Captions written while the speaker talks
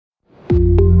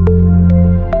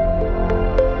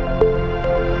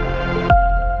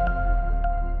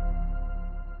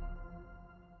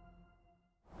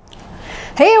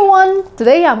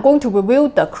Today I'm going to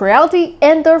review the Creality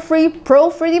Ender 3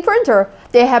 Pro 3D printer.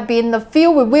 There have been a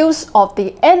few reviews of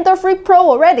the Ender 3 Pro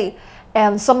already,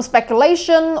 and some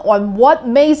speculation on what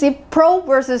makes it Pro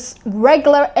versus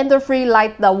regular Ender 3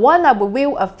 like the one I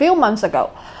reviewed a few months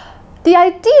ago. The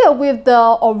idea with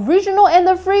the original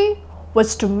Ender 3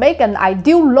 was to make an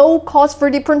ideal low-cost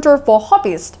 3D printer for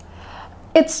hobbyists.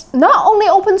 It's not only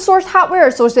Open Source Hardware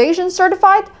Association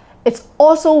certified, it's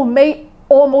also made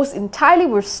almost entirely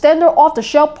with standard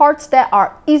off-the-shelf parts that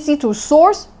are easy to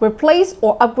source, replace,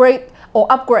 or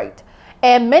upgrade.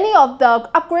 And many of the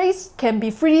upgrades can be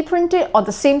 3D printed on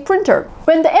the same printer.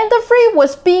 When the Ender 3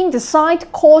 was being designed,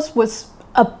 cost was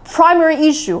a primary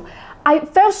issue. I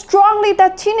felt strongly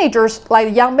that teenagers, like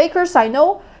the young makers I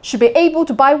know, should be able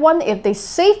to buy one if they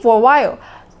save for a while.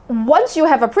 Once you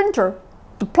have a printer,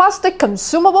 the plastic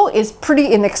consumable is pretty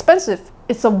inexpensive.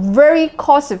 It's a very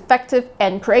cost-effective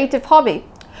and creative hobby.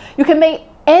 You can make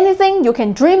anything you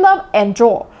can dream of and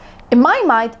draw. In my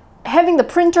mind, having the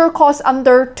printer cost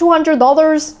under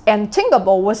 $200 and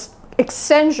thinkable was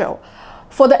essential.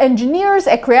 For the engineers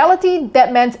at Creality,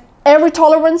 that meant every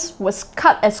tolerance was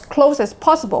cut as close as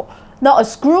possible. Not a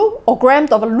screw or gram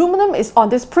of aluminum is on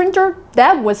this printer.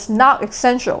 That was not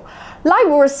essential. Like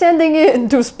we were sending it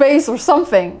into space or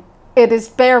something. It is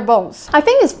bare bones. I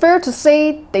think it's fair to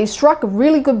say they struck a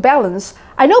really good balance.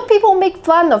 I know people make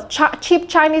fun of cheap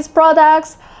Chinese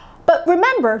products, but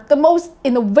remember, the most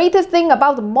innovative thing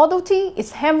about the Model T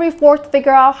is Henry Ford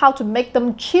figured out how to make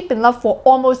them cheap enough for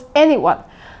almost anyone.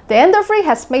 The Ender 3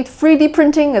 has made 3D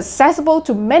printing accessible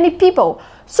to many people,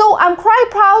 so I'm quite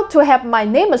proud to have my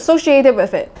name associated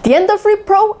with it. The Ender 3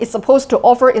 Pro is supposed to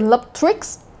offer enough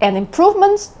tricks and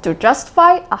improvements to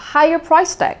justify a higher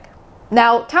price tag.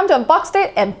 Now, time to unbox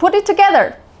it and put it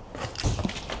together.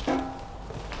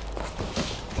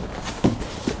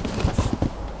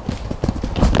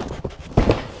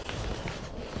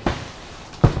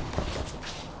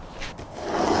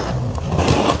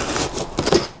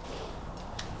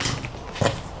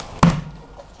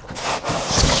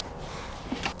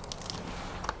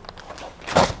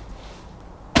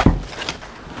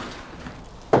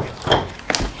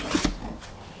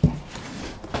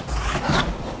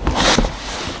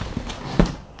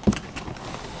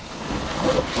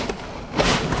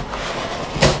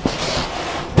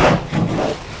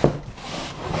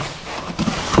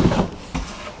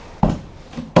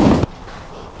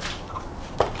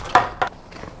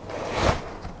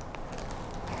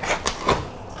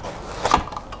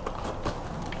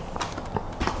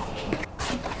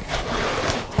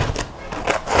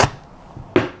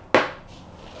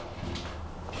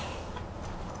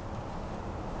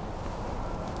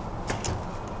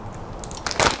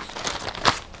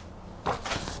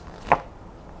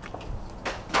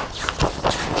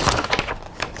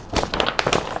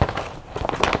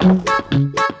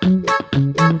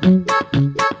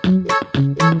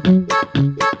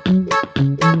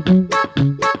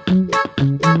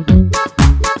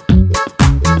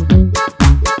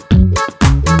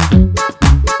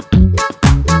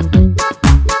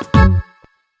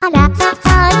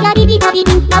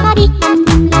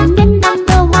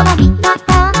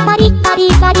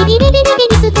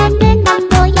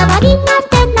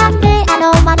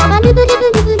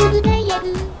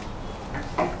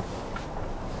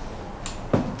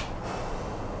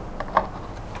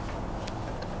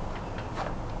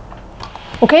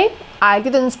 Okay, I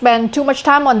didn't spend too much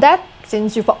time on that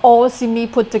since you've all seen me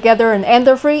put together an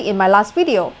Ender 3 in my last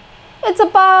video. It's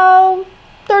about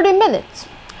 30 minutes.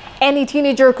 Any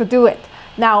teenager could do it.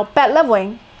 Now, bed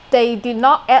leveling, they did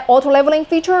not add auto leveling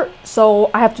feature, so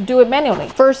I have to do it manually.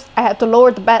 First, I have to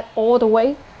lower the bed all the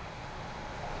way.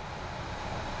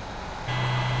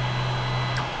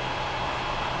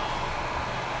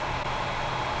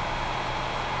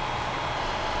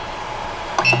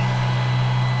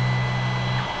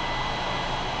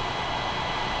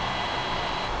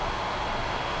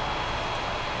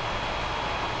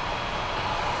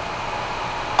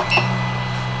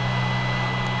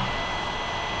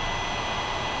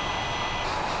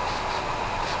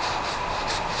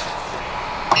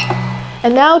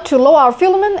 And now to load our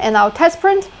filament and our test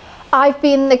print. I've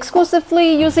been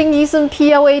exclusively using Eason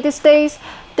PLA these days.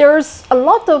 There's a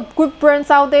lot of good brands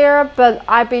out there, but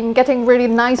I've been getting really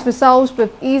nice results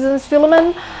with Eason's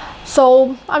filament.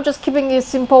 So I'm just keeping it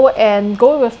simple and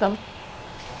going with them.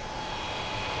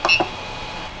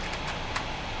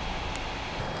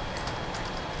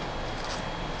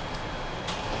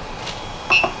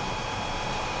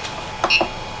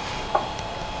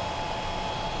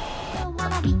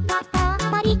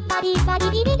 Paris, Paris,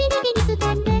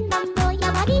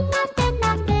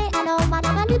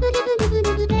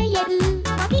 Paris,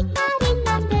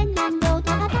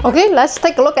 Okay, let's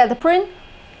take a look at the print.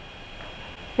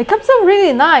 It comes out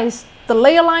really nice. The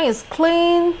layer line is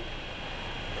clean.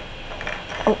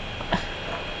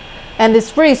 And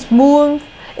it's pretty smooth.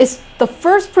 It's the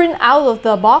first print out of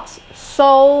the box,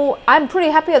 so I'm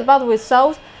pretty happy about the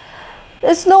results.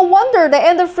 It's no wonder the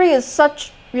Ender 3 is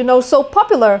such, so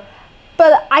popular.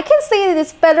 But I can say it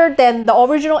is better than the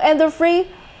original Ender 3,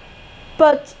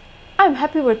 but I'm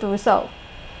happy with the result.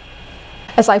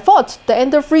 As I thought, the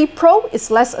Ender 3 Pro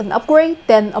is less an upgrade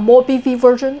than a more beefy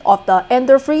version of the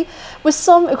Ender 3 with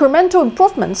some incremental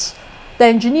improvements. The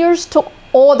engineers took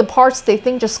all the parts they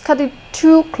think just cut it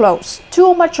too close,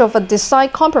 too much of a design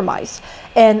compromise,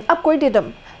 and upgraded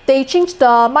them. They changed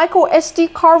the micro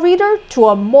SD card reader to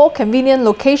a more convenient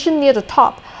location near the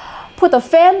top, put a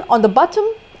fan on the bottom,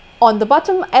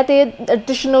 added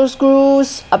additional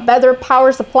screws, a better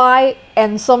power supply,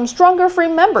 and some stronger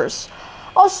frame members.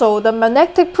 Also, the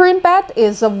magnetic print bed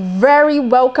is a very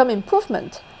welcome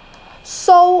improvement.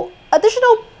 So,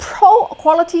 additional pro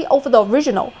quality over the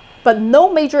original, but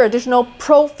no major additional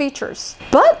pro features.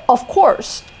 But of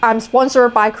course, I'm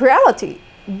sponsored by Creality,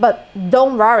 but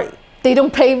don't worry, they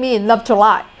don't pay me enough to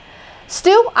lie.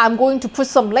 Still, I'm going to put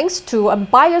some links to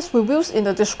unbiased reviews in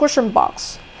the description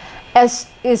box. As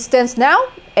it stands now,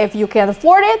 if you can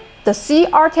afford it, the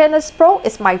CR10S Pro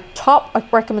is my top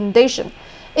recommendation.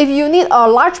 If you need a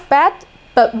large bed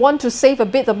but want to save a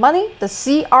bit of money, the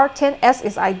CR10S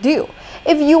is ideal.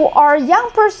 If you are a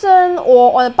young person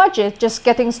or on a budget just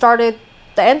getting started,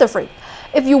 the Ender 3.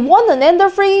 If you want an Ender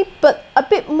 3 but a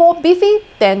bit more beefy,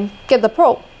 then get the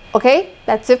Pro. Okay,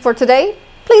 that's it for today.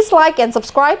 Please like and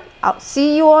subscribe. I'll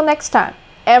see you all next time.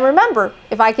 And remember,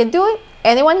 if I can do it,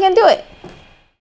 anyone can do it.